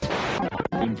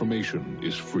information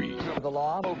is free.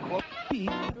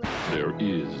 There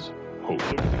is hope.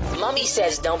 Mommy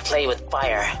says don't play with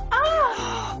fire.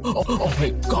 Oh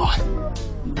my God.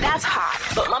 That's hot.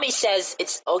 But Mommy says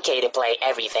it's okay to play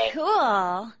everything.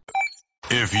 Cool.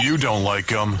 If you don't like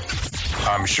them,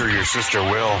 I'm sure your sister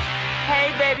will.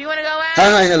 Hey, babe, you want to go out?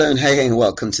 Hi, hello, and hey, and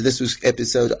welcome to this week's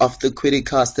episode of the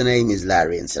Kwirirayi. The name is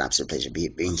Larry, and it's an absolute pleasure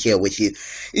being here with you.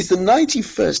 It's the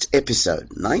 91st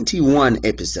episode, 91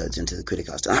 episodes into the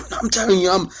Kwirirayi. I'm telling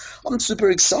you, I'm super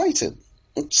excited.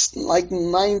 It's like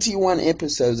 91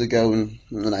 episodes ago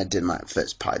when I did my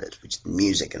first pilot, which is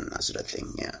music and that sort of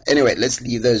thing, yeah. Anyway, let's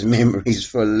leave those memories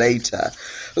for later.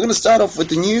 We're going to start off with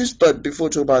the news, but before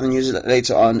we talk about the news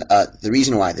later on, the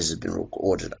reason why this has been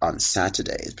recorded on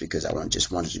Saturday is because I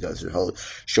just wanted to go through the whole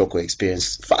Shoko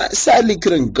experience. Sadly,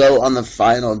 couldn't go on the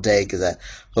final day because a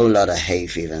whole lot of hay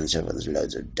fever and so forth. There's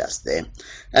loads of dust there.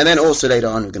 And then also later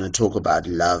on, we're going to talk about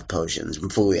love potions.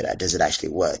 Before we do that, does it actually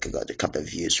work? I got a couple of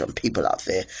views from people out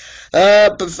there.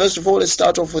 But first of all, let's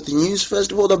start off with the news.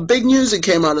 First of all, the big news that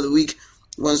came out of the week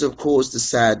was, of course, the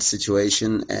sad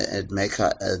situation at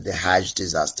Mecca, the Hajj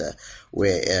disaster,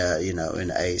 where,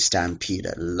 in a stampede,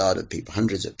 a lot of people,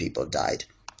 hundreds of people died.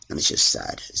 And it's just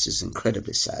sad. It's just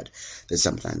incredibly sad that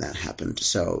something like that happened.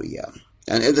 So, yeah.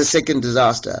 And the second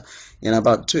disaster in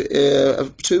about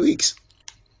 2 weeks.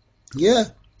 Yeah,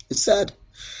 it's sad.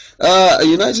 A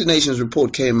United Nations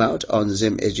report came out on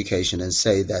Zim education and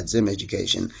say that Zim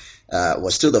education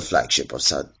was still the flagship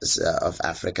of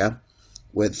Africa,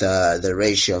 with the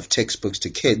ratio of textbooks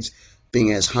to kids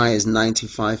being as high as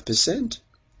 95%.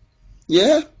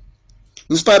 Yeah.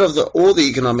 In spite of all the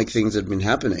economic things that have been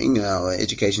happening, our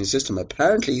education system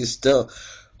apparently is still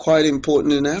quite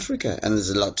important in Africa, and there's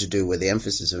a lot to do with the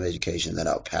emphasis of education that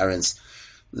our parents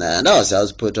and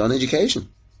ourselves put on education.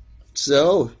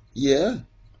 So, yeah.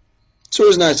 It's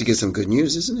always nice to get some good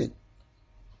news, isn't it?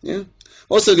 Yeah.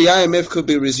 Also, the IMF could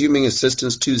be resuming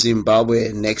assistance to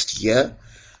Zimbabwe next year,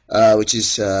 which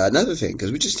is another thing,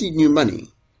 because we just need new money.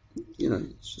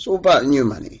 It's all about new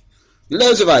money.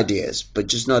 Loads of ideas, but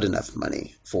just not enough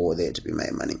money for there to be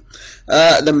made money.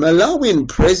 The Malawian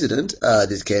president,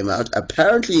 this came out,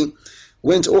 apparently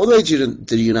went all the way to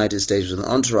the United States with an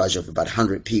entourage of about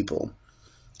 100 people,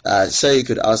 so he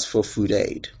could ask for food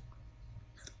aid.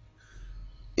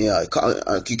 You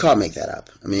can't make that up.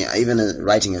 I mean, even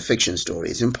writing a fiction story,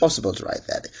 it's impossible to write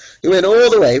that. He went all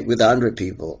the way with 100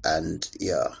 people, and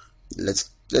let's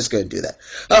go and do that.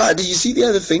 Did you see the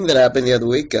other thing that happened the other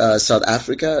week? South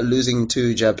Africa losing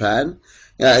to Japan.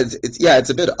 Yeah, it's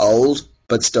a bit old,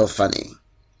 but still funny.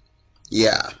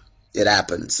 Yeah, it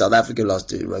happened. South Africa lost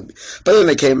to rugby, but then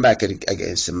they came back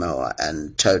against Samoa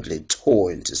and totally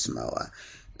tore into Samoa,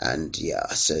 and yeah,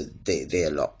 so they're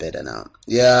a lot better now.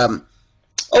 Yeah.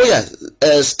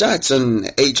 Stats on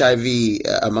HIV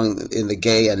in the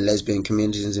gay and lesbian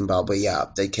communities in Zimbabwe. Yeah,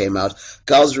 they came out.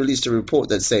 Girls released a report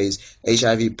that says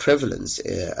HIV prevalence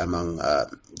among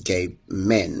gay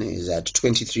men is at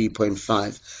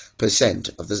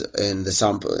 23.5% in the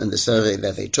sample in the survey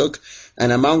that they took,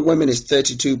 and among women is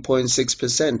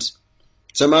 32.6%.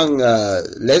 So among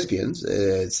lesbians,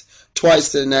 it's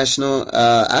twice the national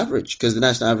average, because the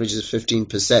national average is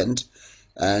 15%,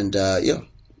 and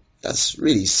that's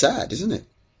really sad, isn't it?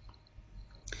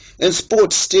 In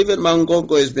sports, Stephen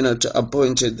Mangongo has been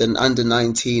appointed the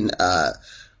under-19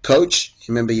 coach.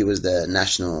 Remember, he was the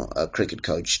national cricket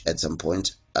coach at some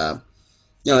point. Now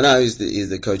he's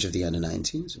the coach of the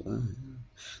under-19s. Wow.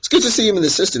 It's good to see him in the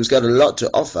system. He's got a lot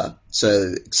to offer.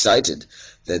 So excited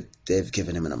that they've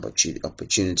given him an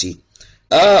opportunity.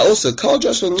 Also, Carl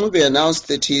Joshua Ncube announced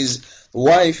that his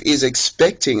wife is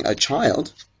expecting a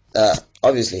child.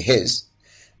 Obviously his.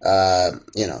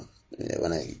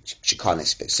 She can't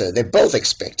expect. So they're both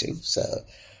expecting. So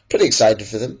pretty excited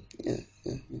for them. Yeah.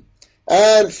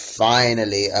 And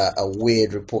finally, a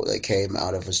weird report that came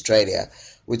out of Australia,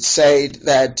 which said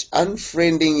that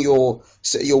unfriending your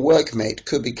workmate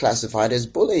could be classified as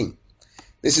bullying.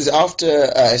 This is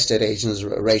after estate agent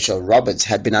Rachel Roberts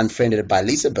had been unfriended by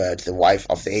Lisa Bird, the wife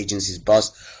of the agency's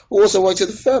boss, who also worked at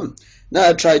the firm. Now,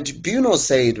 a tribunal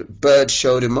said Bird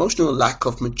showed emotional lack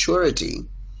of maturity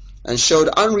and showed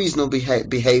unreasonable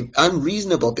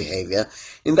behavior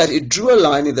in that it drew a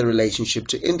line in the relationship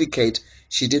to indicate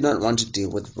she did not want to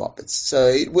deal with Roberts. So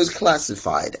it was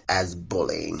classified as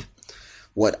bullying.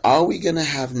 What are we going to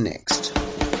have next?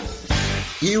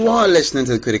 You are listening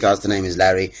to the Criticast. The name is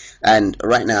Larry, and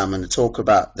right now I'm going to talk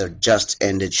about the just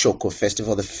ended Shoko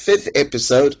Festival, the fifth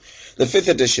episode, the fifth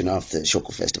edition of the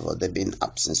Shoko Festival. They've been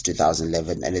up since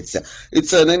 2011, and it's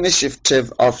an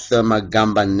initiative of the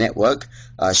Magamba Network.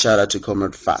 Shout out to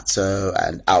Comrade Fatso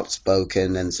and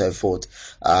Outspoken and so forth.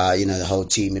 The whole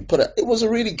team. It was a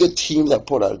really good team that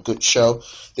put out a good show.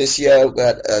 This year we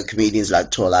got comedians like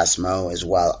Tolasmo, as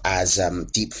well as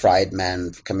Deep Fried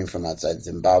Man coming from outside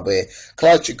Zimbabwe.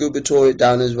 Clark Chiguba tore it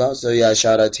down as well, so yeah,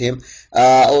 shout out to him.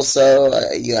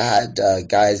 You had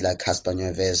guys like Caspar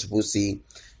Neves, Wusi,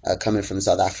 coming from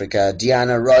South Africa,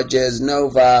 Diana Rogers,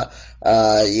 Nova,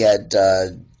 you had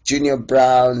Junior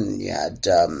Brown, you had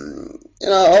a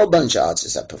whole bunch of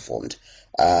artists that performed.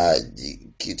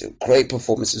 Great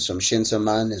performances from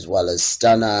Shinsoman as well as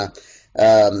Stunner.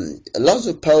 Lots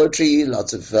of poetry,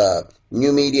 lots of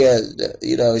new media,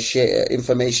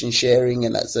 information sharing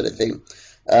and that sort of thing.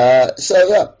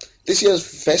 This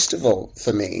year's festival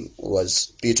for me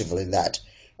was beautiful in that,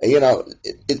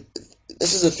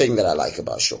 this is the thing that I like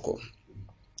about Shoko,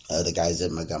 the guys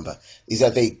at Magamba, is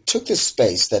that they took the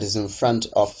space that is in front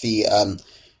of the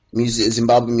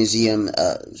Zimbabwe Museum,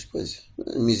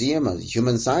 Museum of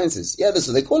Human Sciences. Yeah, that's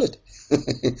what they call it.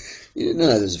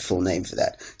 There's a full name for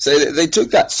that. So they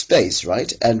took that space,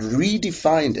 right, and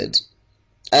redefined it.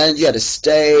 And you had a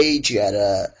stage, you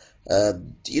had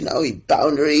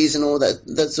boundaries and all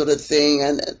that sort of thing,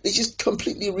 and they just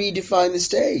completely redefined the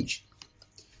stage.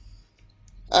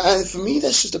 And for me,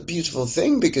 that's just a beautiful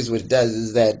thing, because what it does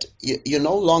is that you're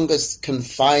no longer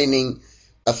confining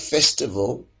a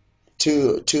festival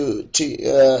to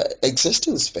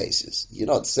existence spaces. You're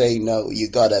not saying, no, you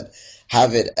gotta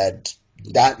have it at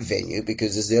that venue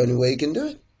because it's the only way you can do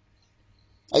it.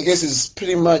 I guess it's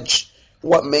pretty much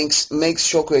what makes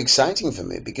Shoko exciting for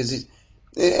me, because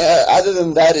other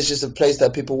than that, it's just a place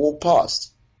that people walk past.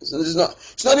 So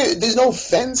there's no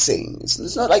fencing.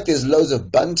 It's not like there's loads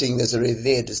of bunting that's already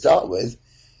there to start with.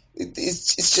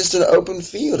 It's just an open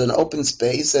field, an open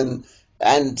space,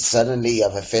 and suddenly you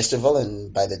have a festival,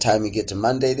 and by the time you get to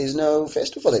Monday, there's no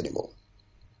festival anymore.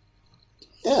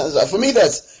 Yeah, so for me,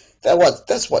 that's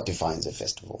what defines a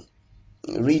festival.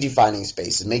 Redefining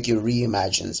spaces, make you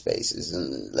reimagine spaces,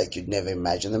 and like you'd never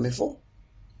imagined them before.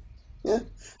 Yeah,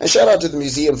 and shout out to the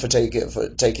museum for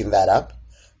taking that up.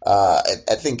 I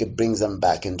think it brings them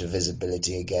back into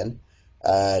visibility again,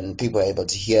 and people are able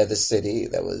to hear the city.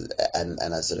 And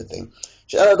that sort of thing.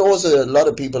 Shout out also a lot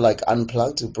of people like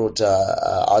Unplugged, who brought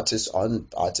artists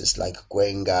like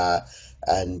Gwenga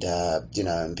and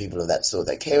and people of that sort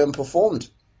that came and performed.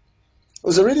 It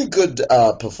was a really good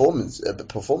performance,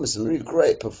 some really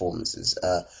great performances,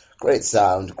 great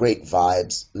sound, great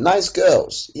vibes, nice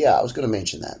girls. Yeah, I was going to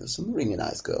mention that. There's some really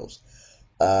nice girls.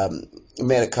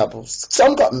 Met a couple.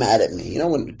 Some got mad at me.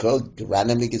 When a girl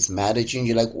randomly gets mad at you and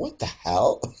you're like, what the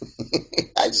hell?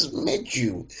 I just met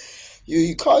you.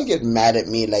 You can't get mad at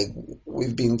me like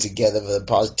we've been together for the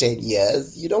past 10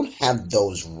 years. You don't have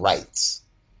those rights.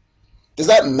 There's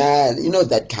that mad,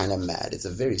 that kind of mad. It's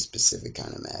a very specific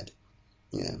kind of mad.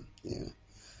 Yeah.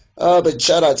 But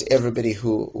shout out to everybody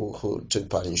who took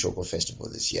part in Shoko Festival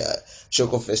this year.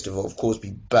 Shoko Festival, of course,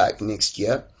 be back next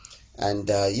year. And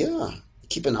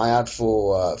keep an eye out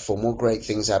for more great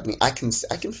things happening. I can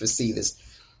foresee this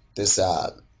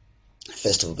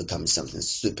festival becoming something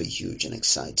super huge and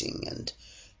exciting and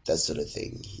that sort of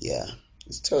thing. Yeah,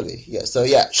 it's totally, yeah. So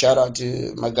yeah, shout out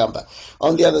to Magamba.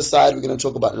 On the other side, we're going to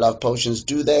talk about love potions.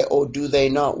 Do they or do they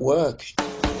not work?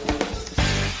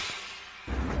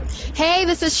 Hey,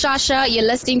 this is Shasha. You're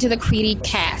listening to the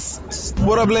Kwirirayi.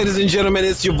 What up, ladies and gentlemen?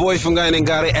 It's your boy from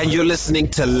Ngari, and you're listening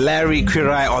to Larry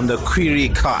Kwirirayi on the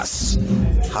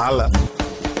Kwirirayi. Holla.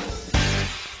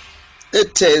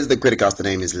 It is the Criticast. The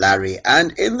name is Larry,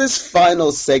 and in this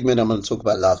final segment, I'm going to talk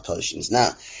about love potions. Now,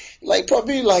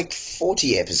 probably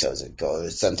 40 episodes ago, or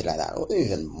something like that, or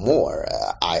even more,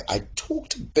 I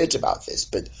talked a bit about this,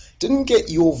 but didn't get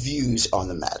your views on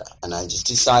the matter, and I just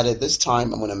decided this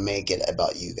time I'm going to make it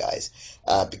about you guys,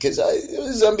 because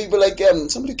some people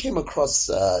somebody came across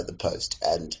the post,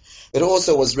 and it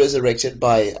also was resurrected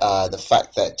by the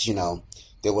fact that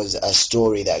there was a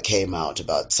story that came out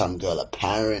about some girl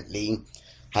apparently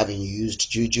having used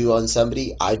juju on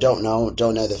somebody. I don't know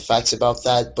the facts about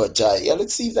that, but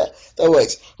let's see if that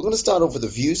works. We're going to start off with the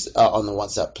views on the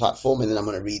WhatsApp platform, and then I'm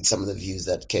going to read some of the views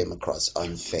that came across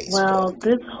on Facebook. Well,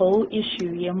 this whole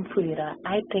issue, Yempuira,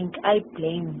 I think I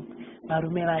blame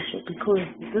Marumerashe, because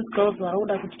this girls were all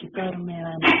like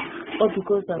or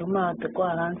because Aruma the go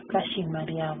around splashing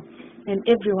Mariam. And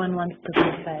everyone wants the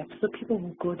good life, so people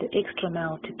will go the extra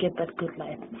mile to get that good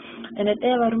life. And at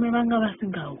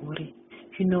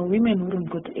you women wouldn't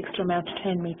go the extra mile to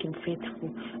try and make him faithful.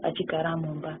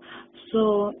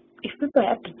 So if people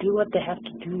have to do what they have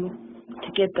to do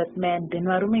to get that man, then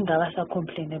varume ngavasa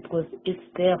complain because it's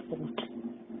their fault.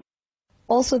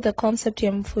 Also, the concept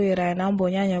yemfuira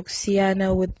inambonyanya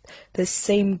kusiyana with the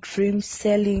same dream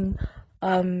selling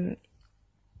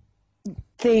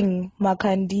thing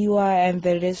Makandiwa and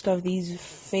the rest of these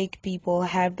fake people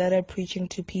have that are preaching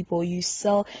to people. You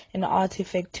sell an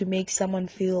artifact to make someone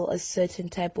feel a certain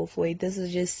type of way. This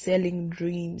is just selling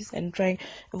dreams and trying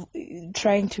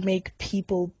to make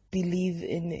people believe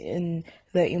in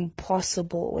the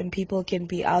impossible, when people can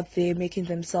be out there making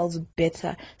themselves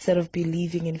better instead of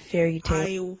believing in fairy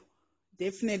tales. I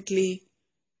definitely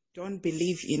don't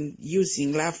believe in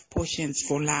using love potions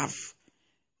for love,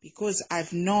 because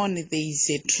I've known there is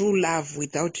a true love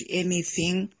without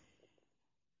anything.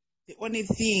 The only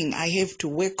thing I have to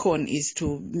work on is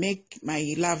to make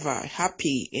my lover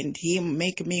happy and him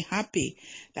make me happy.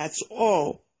 That's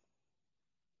all.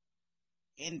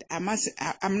 And I'm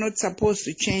not supposed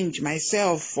to change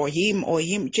myself for him or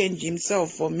him change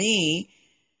himself for me.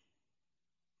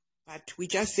 But we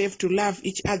just have to love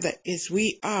each other as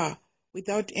we are,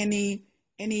 without any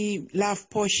love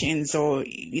potions or,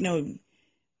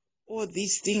 all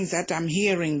these things that I'm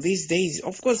hearing these days.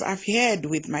 Of course, I've heard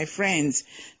with my friends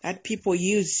that people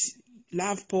use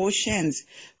love potions,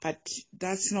 but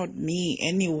that's not me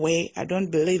anyway. I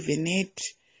don't believe in it.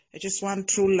 I just want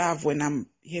true love when I'm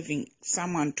having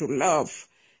someone to love.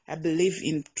 I believe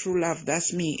in true love.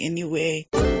 That's me anyway.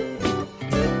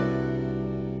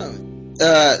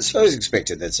 So as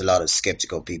expected, there's a lot of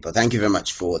skeptical people. Thank you very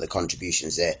much for the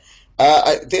contributions there.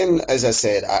 Then, as I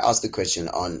said, I asked the question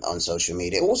on social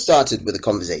media. It all started with a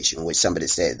conversation in which somebody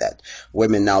said that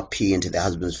women now pee into their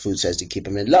husband's food so as to keep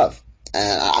him in love.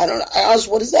 And I asked,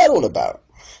 what is that all about?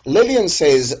 Lillian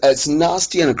says, it's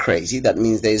nasty and crazy. That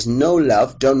means there's no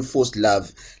love. Don't force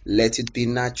love. Let it be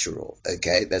natural.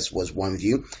 Okay, that was one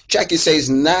view. Jackie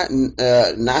says,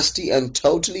 nasty and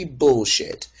totally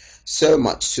bullshit. So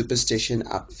much superstition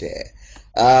up there.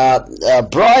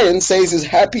 Brian says he's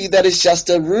happy that it's just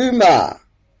a rumor.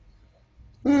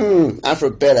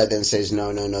 Afrobella then says,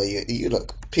 no, you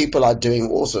look, people are doing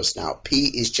all sorts now.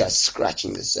 P is just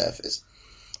scratching the surface,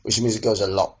 which means it goes a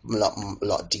lot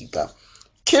deeper.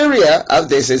 Kyria out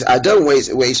there says, I don't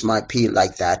waste my pee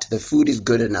like that. The food is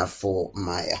good enough for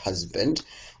my husband.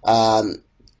 What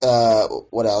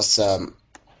else?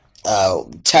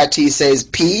 Tati says,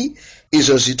 P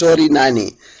izozvitori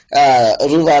nani.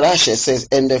 Ruvarashe says,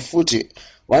 ende futi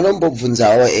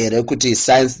vanombobvunzawo ere kuti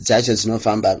science dzacho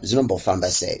dzinombofamba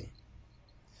sei.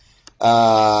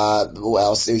 Who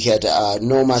else? We had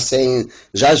Norma saying,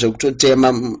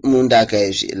 zvazvokutotema mundaka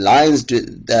izvi. Lions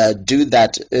do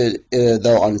that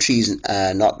though on trees,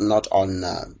 not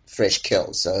on fresh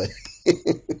kills. So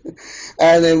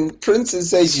and then Princess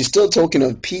says, you're still talking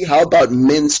of pee. How about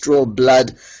menstrual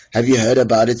blood? Have you heard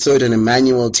about it? Saw it on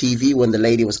Emmanuel TV when the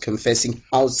lady was confessing.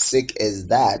 How sick is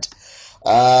that?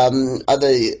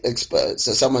 Other experts,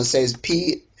 so someone says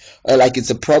pee like it's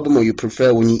a problem, or you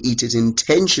prefer when you eat it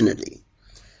intentionally.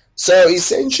 So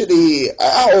essentially,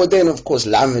 then of course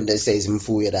Lavender says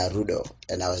mfuira rudo,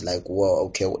 and I was like, whoa,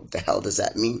 okay, what the hell does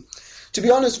that mean? To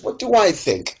be honest, what do I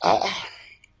think?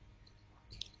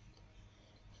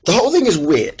 The whole thing is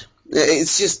weird.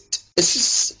 It's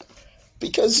just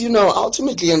because,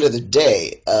 ultimately, end of the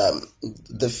day,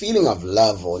 the feeling of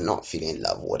love or not feeling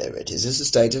love, whatever it is a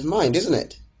state of mind, isn't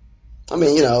it? I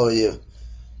mean,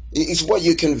 it's what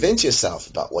you convince yourself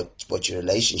about what your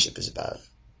relationship is about.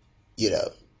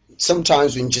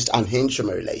 Sometimes when you're just unhinged from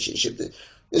a relationship,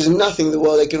 there's nothing in the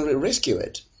world that can rescue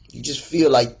it. You just feel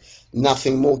like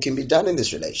nothing more can be done in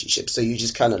this relationship. So you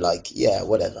just kind of like, yeah,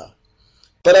 whatever.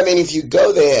 But I mean, if you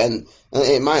go there and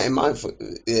in my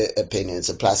opinion, it's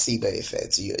a placebo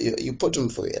effect. You put them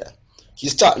for it. You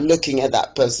start looking at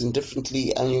that person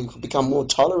differently, and you become more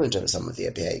tolerant of some of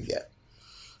their behavior.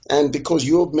 And because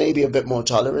you're maybe a bit more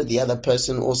tolerant, the other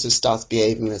person also starts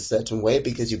behaving in a certain way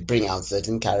because you bring out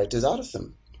certain characters out of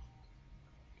them.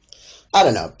 I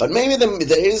don't know, but maybe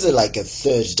there is a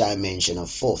third dimension, a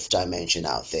fourth dimension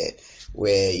out there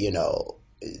where,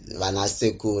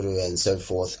 Vanasekuru and so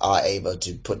forth are able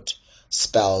to put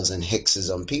spells and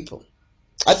hexes on people.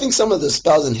 I think some of the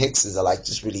spells and hexes are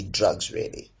just really drugs,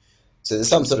 really. So there's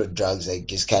some sort of drugs that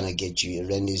just kind of get you, it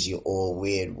renders you all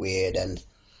weird, and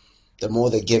the more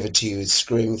they give it to you, it's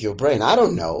screwing with your brain. I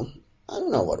don't know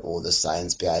what all the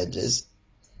science behind it is.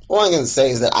 All I'm going to say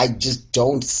is that I just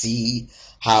don't see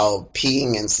how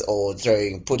peeing or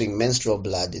putting menstrual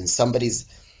blood in somebody's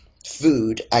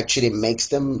food actually makes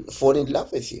them fall in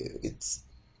love with you.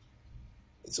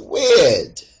 It's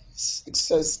weird. It's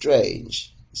so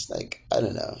strange. It's like, I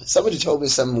don't know. Somebody told me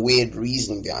some weird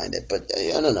reasoning behind it, but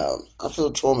I don't know. I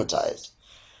feel traumatized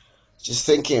just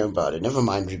thinking about it. Never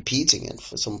mind repeating it.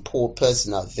 For some poor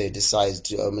person out there decides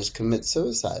to almost commit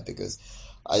suicide because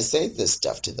I say this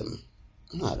stuff to them.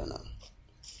 I don't know.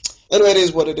 Anyway, it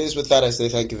is what it is. With that, I say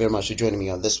thank you very much for joining me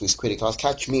on this week's Criticast.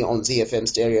 Catch me on ZFM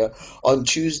Stereo on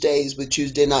Tuesdays with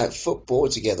Tuesday Night Football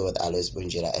together with Alois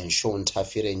Bunjira and Sean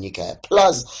Tafire Nika,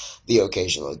 plus the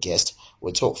occasional guest.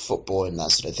 We'll talk football and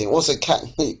that sort of thing. Also,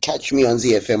 catch me on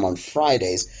ZFM on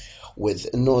Fridays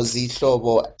with Nozi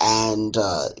Hlobo and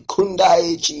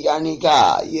Kundai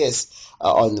Chianika. Yes,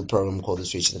 on the program called The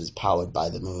Street that is powered by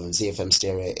the movement. ZFM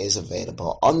Stereo is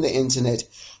available on the internet,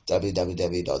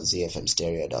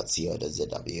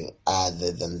 www.zfmstereo.co.zw.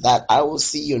 Other than that, I will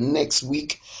see you next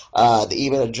week. The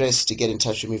email address to get in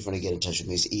touch with me, if you want to get in touch with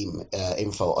me, is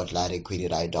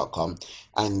info@kwirirayi.com.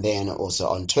 And then also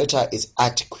on Twitter is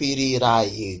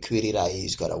 @Kwirirayi. Kwirirayi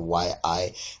has got a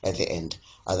YI at the end.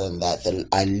 Other than that,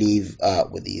 I leave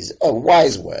with these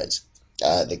wise words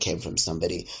that came from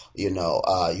somebody.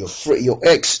 Your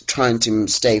ex trying to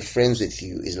stay friends with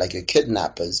you is like your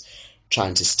kidnappers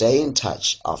trying to stay in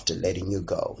touch after letting you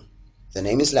go. The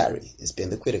name is Larry. It's been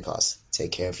the Criticast.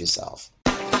 Take care of yourself.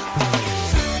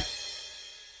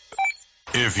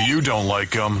 If you don't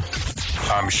like them,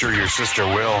 I'm sure your sister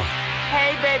will.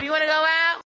 Hey, baby, you want to go out?